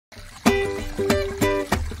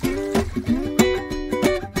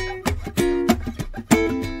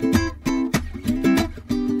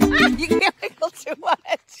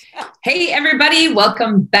Hey, everybody.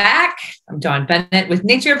 Welcome back. I'm Dawn Bennett with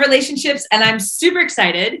Nature of Relationships, and I'm super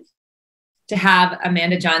excited to have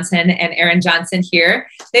Amanda Johnson and Aaron Johnson here.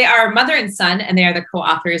 They are mother and son, and they are the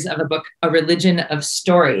co-authors of a book, A Religion of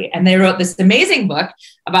Story. And they wrote this amazing book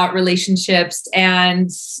about relationships and,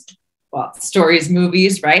 well, stories,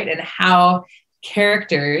 movies, right? And how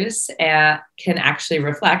characters can actually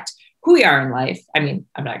reflect who we are in life. I mean,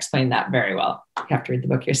 I'm not explaining that very well. You have to read the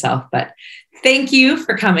book yourself, but thank you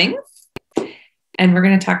for coming. And we're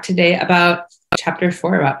going to talk today about chapter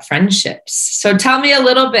 4 about friendships. So tell me a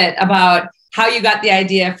little bit about how you got the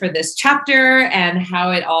idea for this chapter and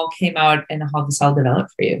how it all came out and how this all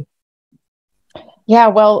developed for you. Yeah,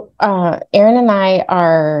 well, Aaron and I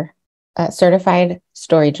are certified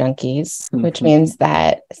story junkies, which means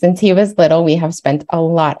that since he was little, we have spent a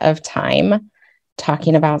lot of time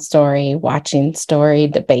talking about story, watching story,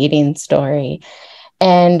 debating story.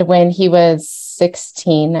 And when he was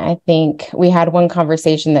 16, I think we had one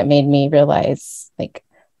conversation that made me realize, like,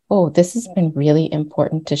 oh, this has been really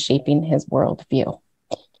important to shaping his worldview.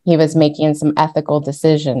 He was making some ethical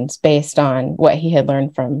decisions based on what he had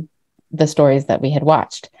learned from the stories that we had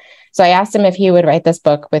watched. So I asked him if he would write this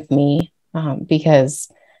book with me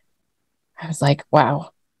because I was like, wow,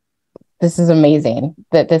 this is amazing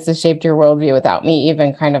that this has shaped your worldview without me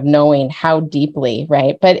even kind of knowing how deeply,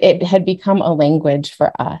 right? But it had become a language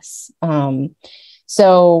for us.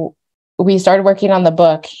 So we started working on the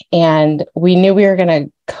book and we knew we were going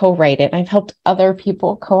to co-write it. I've helped other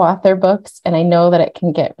people co-author books, and I know that it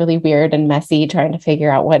can get really weird and messy trying to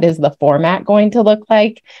figure out what is the format going to look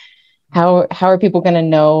like. How are people going to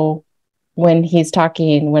know when he's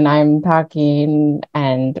talking, when I'm talking?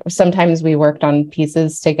 And sometimes we worked on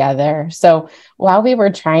pieces together. So while we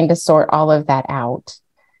were trying to sort all of that out,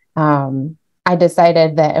 I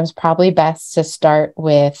decided that it was probably best to start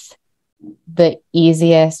with the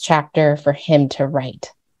easiest chapter for him to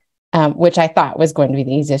write, which I thought was going to be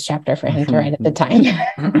the easiest chapter for him to write at the time.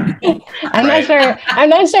 I'm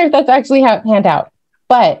not sure if that's actually how it panned out,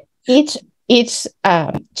 but each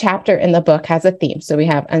chapter in the book has a theme. So we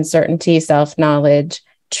have uncertainty, self-knowledge,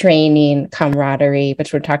 training, camaraderie,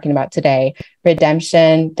 which we're talking about today,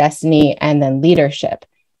 redemption, destiny, and then leadership.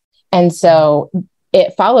 And so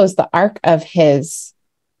it follows the arc of his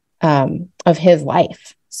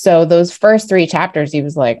life. So those first 3 chapters, he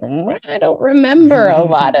was like, I don't remember a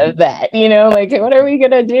lot of that, like, what are we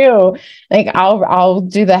going to do? Like, I'll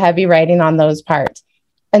do the heavy writing on those parts.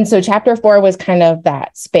 And so chapter 4 was kind of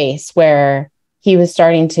that space where he was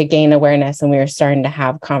starting to gain awareness and we were starting to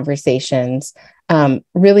have conversations,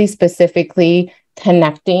 really specifically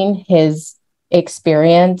connecting his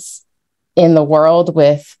experience in the world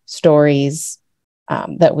with stories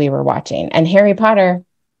that we were watching. And Harry Potter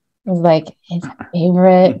was like his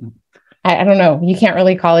favorite. I don't know. You can't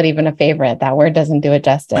really call it even a favorite. That word doesn't do it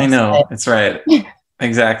justice. I know. That's right.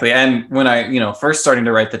 Exactly. And when I, first starting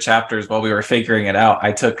to write the chapters while we were figuring it out,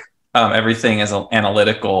 I took everything as an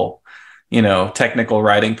analytical, technical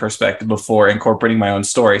writing perspective before incorporating my own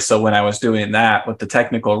story. So when I was doing that with the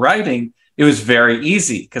technical writing, it was very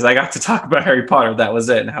easy because I got to talk about Harry Potter. That was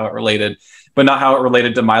it, and how it related, but not how it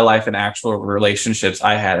related to my life and actual relationships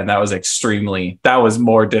I had. And that was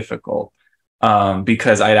more difficult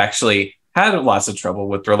because I'd actually had lots of trouble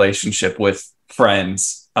with relationship with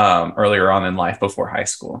friends earlier on in life before high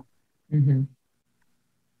school. Mm-hmm.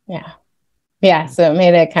 Yeah. So it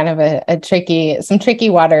made it kind of some tricky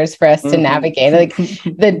waters for us to navigate. Like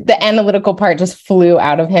the analytical part just flew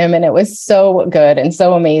out of him, and it was so good and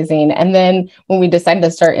so amazing. And then when we decided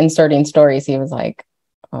to start inserting stories, he was like,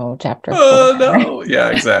 oh, chapter 4. Oh, no.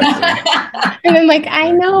 Yeah, exactly. And I'm like,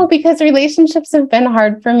 I know, because relationships have been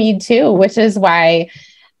hard for me too, which is why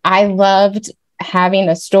I loved having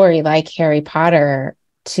a story like Harry Potter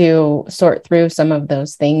to sort through some of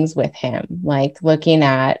those things with him, like looking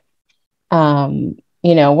at,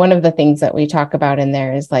 one of the things that we talk about in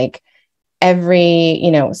there is like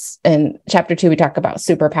in chapter 2, we talk about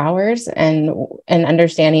superpowers and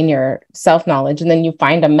understanding your self-knowledge. And then you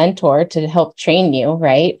find a mentor to help train you,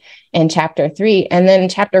 right? In chapter 3. And then in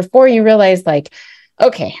chapter 4, you realize like,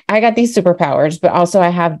 okay, I got these superpowers, but also I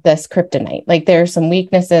have this kryptonite. Like there are some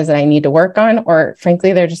weaknesses that I need to work on, or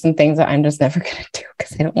frankly, there are just some things that I'm just never going to do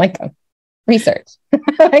because I don't like them. Research,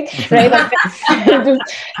 right? Like,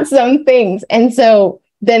 just some things. And so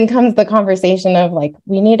then comes the conversation of like,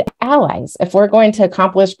 we need allies. If we're going to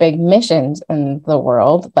accomplish big missions in the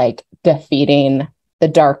world, like defeating the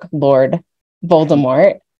Dark Lord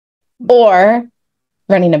Voldemort or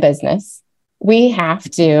running a business, we have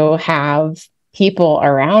to have people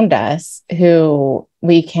around us who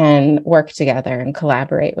we can work together and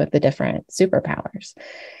collaborate with the different superpowers.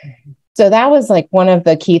 Mm-hmm. So that was like one of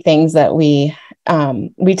the key things that we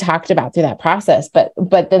talked about through that process. But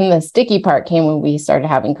then the sticky part came when we started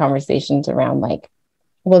having conversations around like,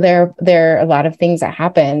 well, there are a lot of things that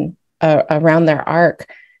happen around their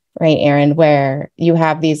arc, right, Erin, where you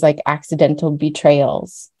have these like accidental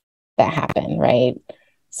betrayals that happen, right?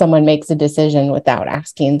 Someone makes a decision without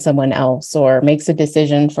asking someone else, or makes a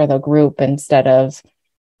decision for the group instead of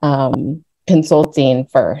consulting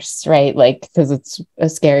first, right? Like, because it's a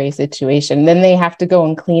scary situation. Then they have to go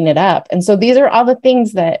and clean it up. And so these are all the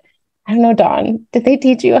things that, I don't know, Dawn, did they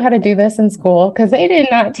teach you how to do this in school? Because they did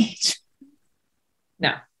not teach.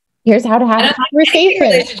 No. Here's how to have a conversation.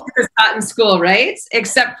 Relationship is taught in school, right?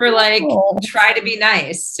 Except for like, try to be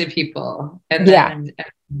nice to people. And then,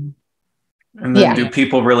 And then do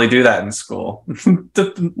people really do that in school?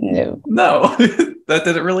 No, that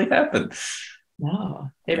didn't really happen.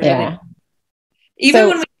 No, they really even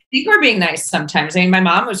when we think we're being nice sometimes. I mean, my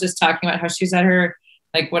mom was just talking about how she's at her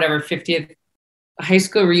like whatever 50th high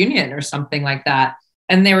school reunion or something like that.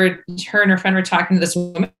 And her and her friend were talking to this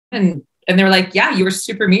woman and they were like, yeah, you were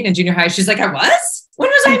super mean in junior high. She's like, I was? When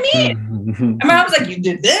was I mean? And my mom was like, you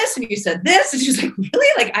did this and you said this. And she's like,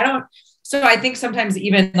 really? Like, I don't. So I think sometimes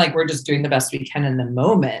even like we're just doing the best we can in the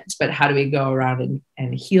moment, but how do we go around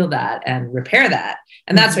and heal that and repair that?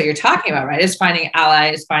 And that's what you're talking about, right? Is finding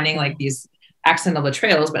allies, finding like these accidental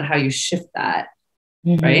betrayals, but how you shift that,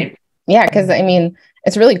 right? Yeah, because I mean,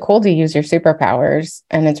 it's really cool to use your superpowers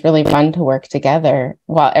and it's really fun to work together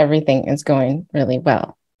while everything is going really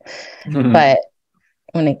well. But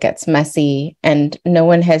when it gets messy and no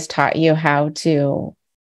one has taught you how to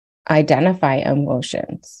identify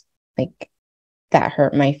emotions, like that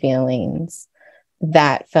hurt my feelings,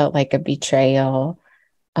 that felt like a betrayal,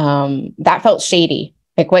 that felt shady.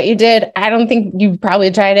 Like what you did, I don't think you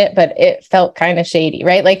probably tried it, but it felt kind of shady,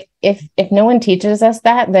 right? Like if no one teaches us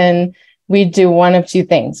that, then we do one of two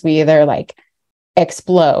things. We either like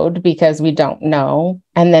explode because we don't know,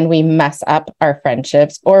 and then we mess up our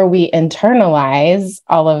friendships, or we internalize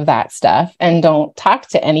all of that stuff and don't talk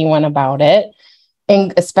to anyone about it,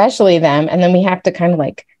 and especially them. And then we have to kind of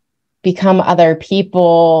like become other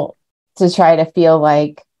people to try to feel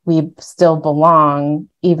like we still belong,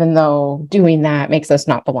 even though doing that makes us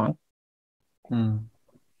not belong.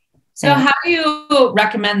 So how do you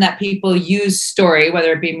recommend that people use story,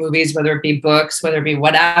 whether it be movies, whether it be books, whether it be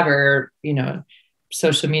whatever,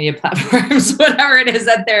 social media platforms, whatever it is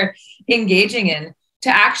that they're engaging in, to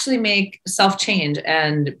actually make self-change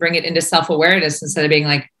and bring it into self-awareness instead of being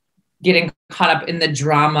like getting caught up in the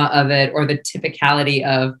drama of it or the typicality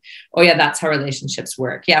of, oh yeah, that's how relationships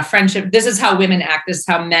work. Yeah, friendship, this is how women act, this is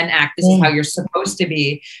how men act, this is how you're supposed to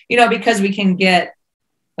be, because we can get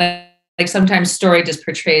like sometimes story just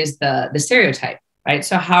portrays the stereotype, right?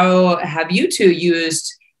 So how have you two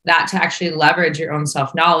used that to actually leverage your own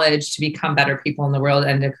self-knowledge to become better people in the world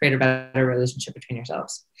and to create a better relationship between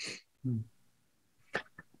yourselves?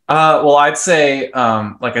 Well, I'd say,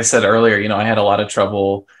 like I said earlier, I had a lot of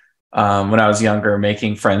trouble when I was younger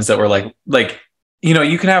making friends that were like,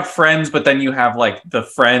 you can have friends, but then you have like the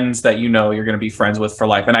friends that you're going to be friends with for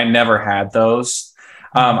life. And I never had those.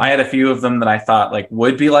 I had a few of them that I thought like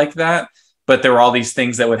would be like that, but there were all these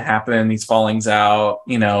things that would happen, these fallings out,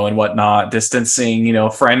 and whatnot, distancing,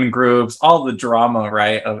 friend groups, all the drama,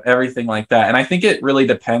 right, of everything like that. And I think it really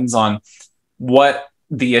depends on what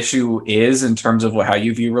the issue is in terms of how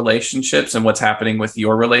you view relationships and what's happening with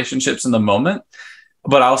your relationships in the moment.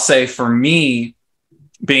 But I'll say for me,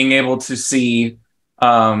 being able to see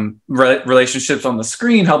relationships on the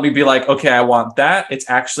screen helped me be like, okay, I want that. It's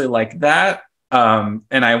actually like that. And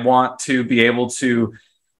I want to be able to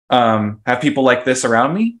have people like this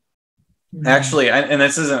around me. Actually, and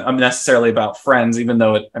this isn't necessarily about friends, even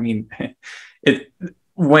though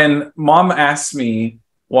when Mom asked me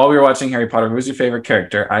while we were watching Harry Potter, who's your favorite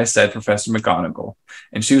character? I said Professor McGonagall.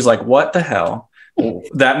 And she was like, what the hell?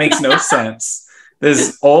 That makes no sense.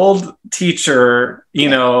 This old teacher,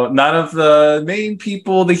 none of the main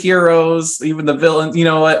people, the heroes, even the villains,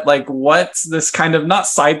 what's this kind of not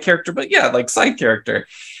side character, but yeah, like side character.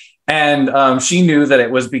 And she knew that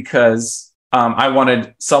it was because I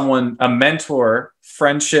wanted a mentor,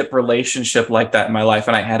 friendship, relationship like that in my life.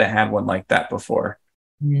 And I hadn't had one like that before.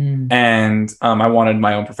 And I wanted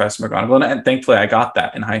my own Professor McGonagall. And thankfully I got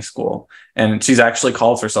that in high school. And she's actually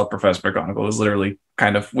calls herself Professor McGonagall. It was literally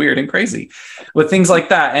kind of weird and crazy with things like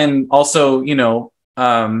that. And also,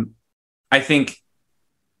 I think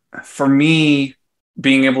for me,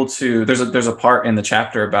 being able to, there's a part in the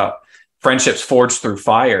chapter about friendships forged through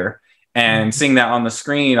fire. And seeing that on the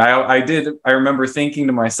screen, I remember thinking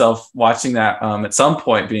to myself, watching that at some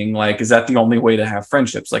point, being like, is that the only way to have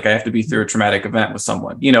friendships? Like, I have to be through a traumatic event with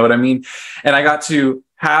someone, you know what I mean? And I got to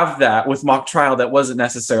have that with mock trial that wasn't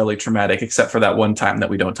necessarily traumatic, except for that one time that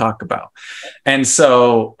we don't talk about. And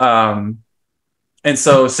so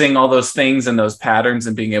seeing all those things and those patterns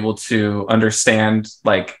and being able to understand,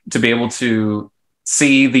 like, to be able to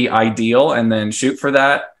see the ideal and then shoot for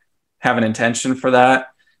that, have an intention for that.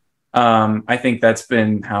 I think that's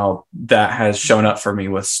been how that has shown up for me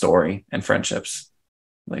with story and friendships,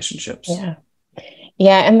 relationships. Yeah.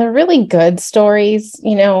 Yeah. And the really good stories,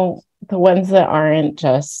 you know, the ones that aren't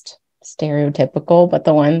just stereotypical, but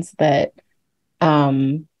the ones that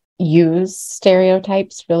use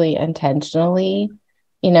stereotypes really intentionally,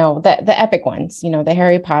 you know, the epic ones, you know, the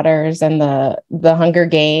Harry Potters and the Hunger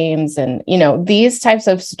Games, and, you know, these types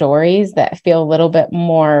of stories that feel a little bit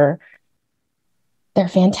more, they're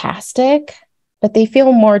fantastic, but they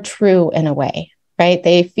feel more true in a way, right?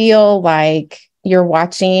 They feel like you're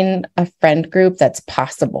watching a friend group that's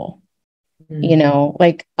possible, you know,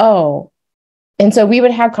 like, oh, and so we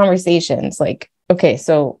would have conversations like, okay,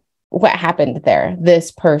 so what happened there?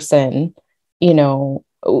 This person, you know,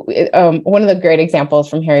 one of the great examples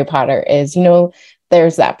from Harry Potter is, you know,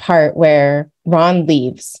 there's that part where Ron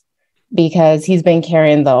leaves because he's been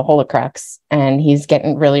carrying the Horcrux and he's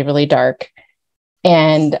getting really, really dark.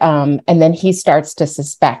 And then he starts to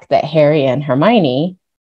suspect that Harry and Hermione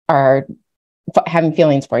are having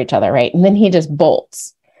feelings for each other, right? And then he just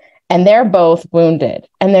bolts, and they're both wounded.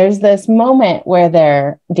 And there's this moment where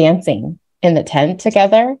they're dancing in the tent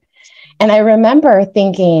together. And I remember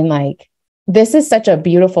thinking, like, this is such a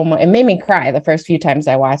beautiful moment. It made me cry the first few times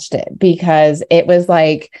I watched it, because it was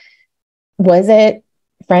like, was it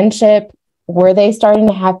friendship? Were they starting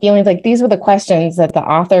to have feelings? Like, these were the questions that the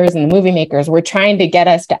authors and the movie makers were trying to get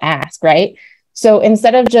us to ask, right? So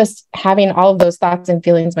instead of just having all of those thoughts and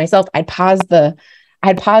feelings myself, I'd pause it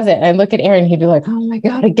and I'd look at Aaron, he'd be like, oh my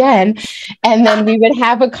God, again. And then we would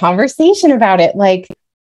have a conversation about it. Like,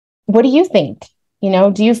 what do you think? You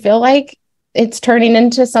know, do you feel like it's turning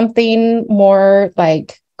into something more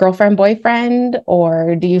like girlfriend, boyfriend?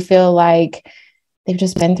 Or do you feel like they've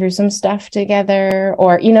just been through some stuff together?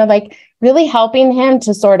 Or, you know, like, really helping him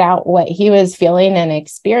to sort out what he was feeling and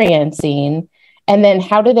experiencing. And then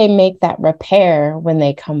how do they make that repair when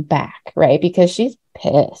they come back, right? Because she's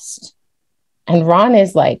pissed. And Ron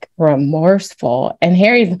is like remorseful. And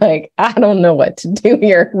Harry's like, I don't know what to do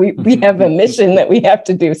here. We have a mission that we have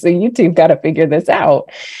to do. So you two got to figure this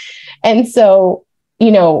out. And so,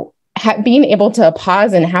 you know, being able to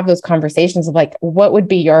pause and have those conversations of like, what would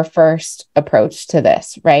be your first approach to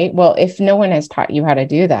this, right? Well, if no one has taught you how to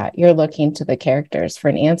do that, you're looking to the characters for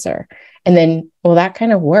an answer. And then, well, that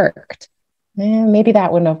kind of worked. Maybe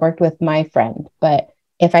that wouldn't have worked with my friend, but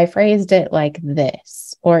if I phrased it like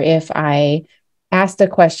this, or if I asked a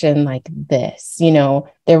question like this, you know,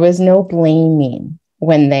 there was no blaming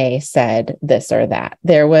when they said this or that.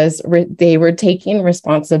 There was, they were taking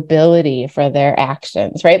responsibility for their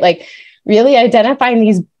actions, right? Like, really identifying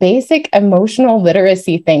these basic emotional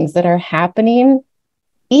literacy things that are happening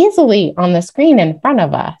easily on the screen in front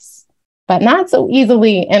of us, but not so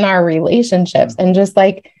easily in our relationships. And just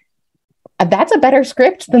like, that's a better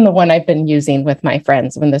script than the one I've been using with my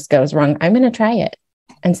friends. When this goes wrong, I'm going to try it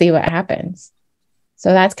and see what happens.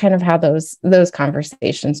 So that's kind of how those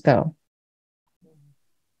conversations go.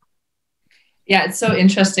 Yeah, it's so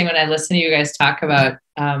interesting when I listen to you guys talk about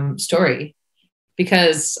story,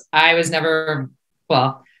 because I was never,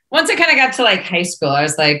 well, once I kind of got to like high school, I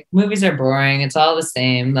was like, movies are boring. It's all the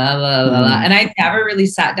same, blah, blah, blah, blah. And I never really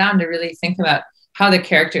sat down to really think about how the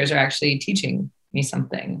characters are actually teaching me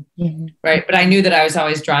something, right? But I knew that I was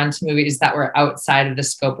always drawn to movies that were outside of the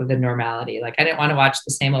scope of the normality. Like, I didn't want to watch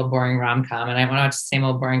the same old boring rom-com, and I didn't want to watch the same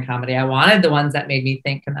old boring comedy. I wanted the ones that made me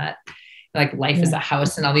think, and that like Life is a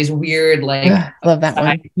House and all these weird, like, love that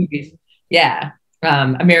one. Movies. Yeah.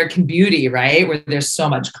 American Beauty, right? Where there's so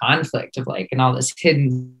much conflict of like, and all this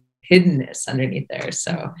hiddenness underneath there.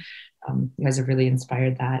 So you guys have really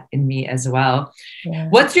inspired that in me as well. Yeah.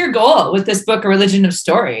 What's your goal with this book, A Religion of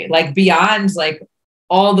Story? Like, beyond like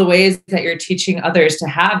all the ways that you're teaching others to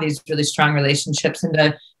have these really strong relationships and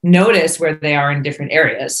to notice where they are in different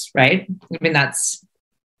areas, right? I mean, that's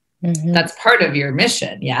part of your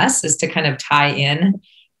mission, yes, is to kind of tie in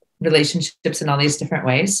relationships in all these different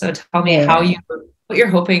ways. So tell me what you're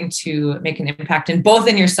hoping to make an impact in, both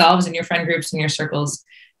in yourselves and your friend groups and your circles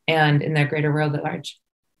and in the greater world at large.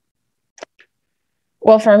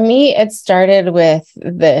 Well, for me, it started with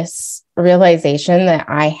this realization that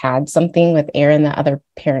I had something with Aaron that other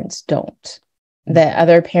parents don't. that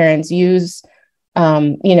other parents use,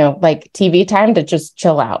 like TV time to just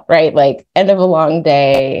chill out, right? Like end of a long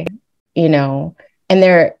day, and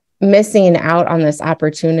they're missing out on this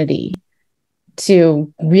opportunity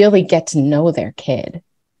to really get to know their kid.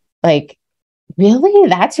 Like, really?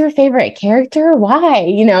 That's your favorite character?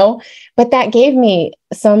 Why? But that gave me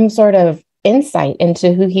some sort of insight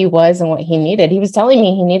into who he was and what he needed. He was telling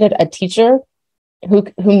me he needed a teacher who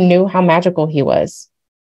knew how magical he was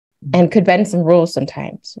and could bend some rules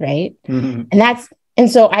sometimes, right? And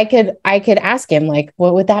so I could ask him, like,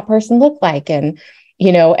 what would that person look like? And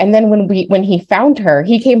and then when he found her,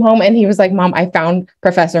 he came home and he was like, Mom, I found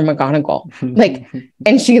Professor McGonagall. Like,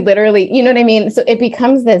 and she literally, you know what I mean? So it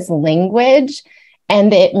becomes this language,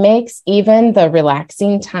 and it makes even the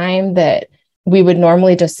relaxing time that we would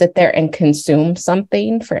normally just sit there and consume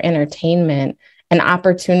something for entertainment an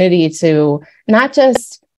opportunity to not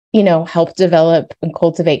just, help develop and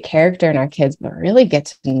cultivate character in our kids, but really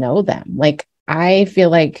get to know them. Like, I feel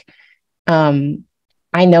like,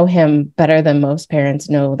 I know him better than most parents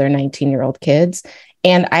know their 19-year-old kids.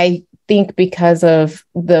 And I think because of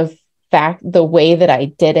the way that I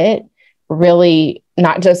did it, really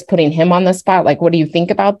not just putting him on the spot, like, what do you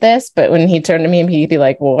think about this? But when he turned to me and he'd be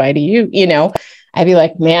like, well, why do you, I'd be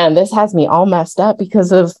like, man, this has me all messed up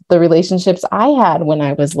because of the relationships I had when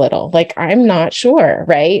I was little. Like, I'm not sure.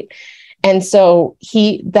 Right. And so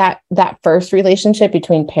that first relationship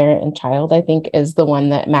between parent and child, I think, is the one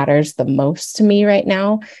that matters the most to me right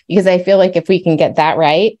now, because I feel like if we can get that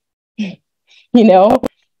right, then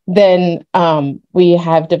we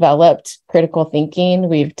have developed critical thinking.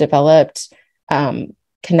 We've developed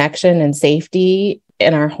connection and safety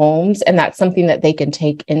in our homes. And that's something that they can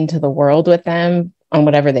take into the world with them on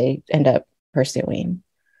whatever they end up pursuing.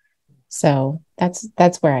 So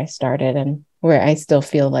that's where I started, and where I still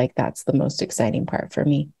feel like that's the most exciting part for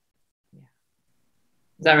me. Does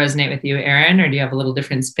that resonate with you, Erin, or do you have a little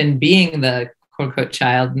different spin being the quote unquote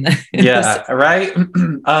child? Right.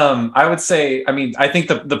 I would say, I think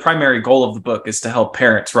the primary goal of the book is to help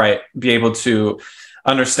parents, right, be able to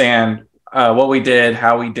understand what we did,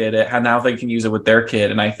 how we did it, how now they can use it with their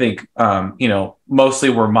kid. And I think, mostly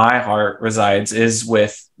where my heart resides is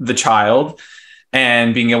with the child,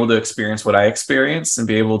 and being able to experience what I experienced and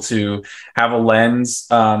be able to have a lens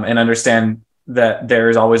and understand that there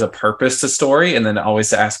is always a purpose to story, and then always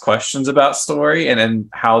to ask questions about story and then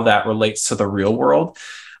how that relates to the real world.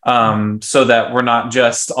 So that we're not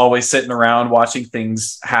just always sitting around watching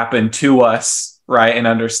things happen to us, right? And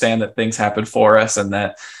understand that things happen for us, and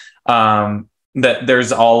that that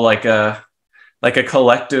there's all like a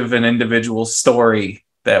collective and individual story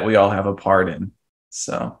that we all have a part in.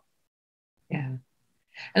 So. Yeah.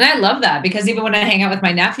 And I love that, because even when I hang out with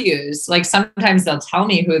my nephews, like, sometimes they'll tell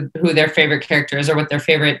me who their favorite character is or what their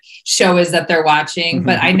favorite show is that they're watching.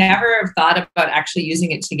 But I never have thought about actually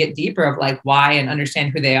using it to get deeper of like why and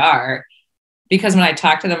understand who they are. Because when I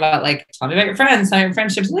talk to them about, like, tell me about your friends, tell me your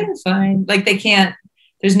friendships, like, it's fine. Like, they can't,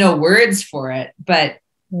 there's no words for it. But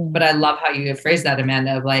I love how you phrased that,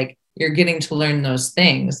 Amanda, of like, you're getting to learn those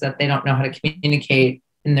things that they don't know how to communicate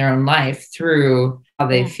in their own life through how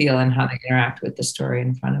they feel and how they interact with the story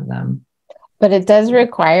in front of them. But it does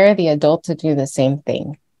require the adult to do the same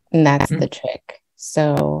thing. And that's the trick.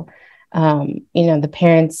 So, the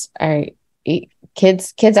parents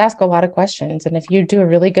kids ask a lot of questions. And if you do a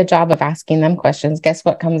really good job of asking them questions, guess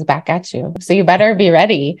what comes back at you? So you better be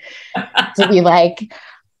ready to be like,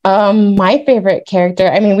 my favorite character.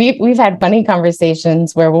 I mean, we've had funny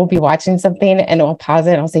conversations where we'll be watching something and we'll pause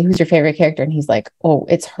it and I'll say, who's your favorite character? And he's like, oh,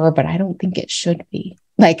 it's her, but I don't think it should be.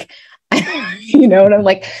 Like, and I'm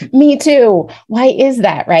like, me too. Why is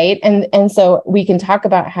that? Right. And so we can talk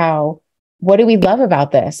about what do we love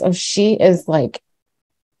about this? Oh, she is like,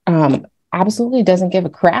 absolutely doesn't give a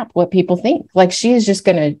crap what people think. Like, she is just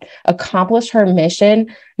going to accomplish her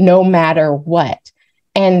mission no matter what.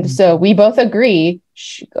 And so we both agree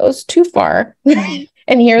she goes too far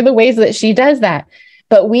and here are the ways that she does that.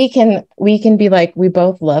 But we can be like, we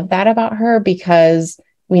both love that about her because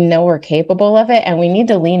we know we're capable of it. And we need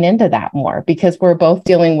to lean into that more because we're both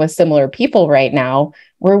dealing with similar people right now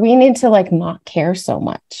where we need to like not care so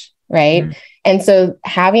much. Right. Mm-hmm. And so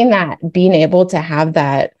having that, being able to have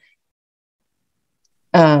that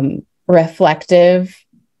reflective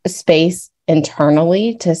space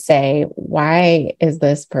internally to say, why is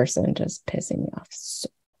this person just pissing me off so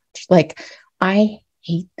much? Like, I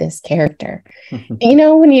hate this character.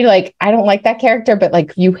 When you like, I don't like that character, but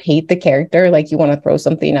like you hate the character, like you want to throw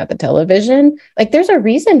something at the television. Like, there's a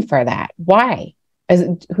reason for that. Why?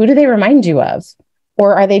 Who do they remind you of?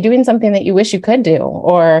 Or are they doing something that you wish you could do?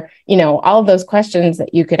 Or, all of those questions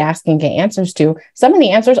that you could ask and get answers to. Some of the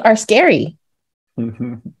answers are scary.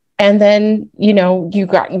 Mm-hmm. And then,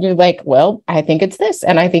 you're like, well, I think it's this.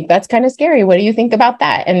 And I think that's kind of scary. What do you think about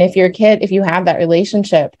that? And if if you have that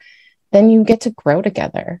relationship, then you get to grow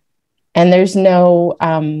together. And there's no,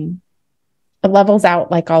 it levels out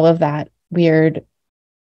like all of that weird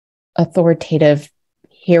authoritative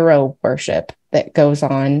hero worship that goes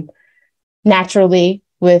on naturally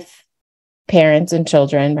with parents and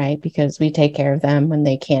children, right? Because we take care of them when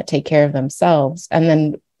they can't take care of themselves. And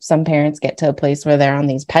then some parents get to a place where they're on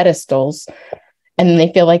these pedestals and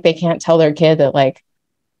they feel like they can't tell their kid that, like,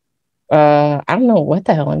 I don't know what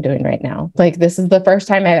the hell I'm doing right now. Like, this is the first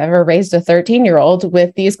time I've ever raised a 13-year-old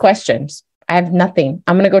with these questions. I have nothing.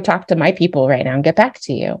 I'm going to go talk to my people right now and get back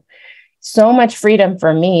to you. So much freedom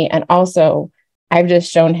for me. And also, I've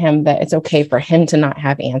just shown him that it's okay for him to not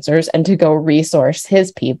have answers and to go resource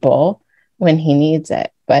his people when he needs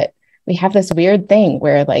it. But we have this weird thing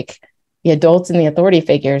where, like, the adults and the authority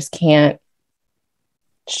figures can't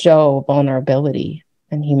show vulnerability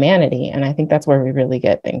and humanity. And I think that's where we really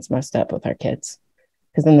get things messed up with our kids,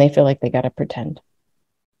 because then they feel like they got to pretend.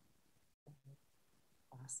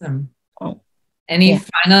 Awesome. Any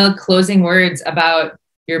final closing words about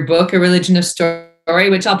your book, A Religion of Story,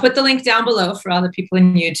 which I'll put the link down below for all the people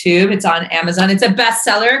in YouTube. It's on Amazon. It's a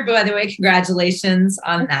bestseller, by the way. Congratulations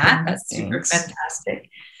on that. That's super fantastic.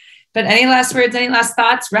 But any last words, any last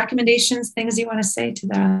thoughts, recommendations, things you want to say to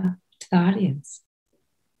the audience?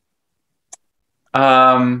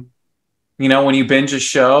 When you binge a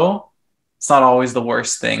show, it's not always the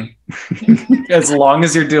worst thing, as long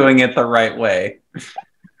as you're doing it the right way,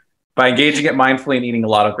 by engaging it mindfully and eating a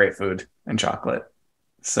lot of great food and chocolate.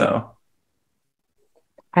 So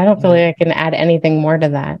I don't feel like I can add anything more to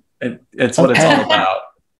that. It's what it's all about.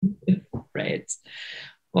 Right.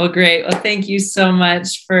 Well, great. Well, thank you so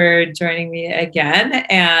much for joining me again.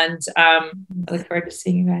 And I look forward to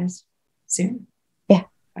seeing you guys soon. Yeah.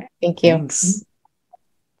 Thank you. Thanks.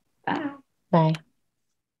 Bye. Bye.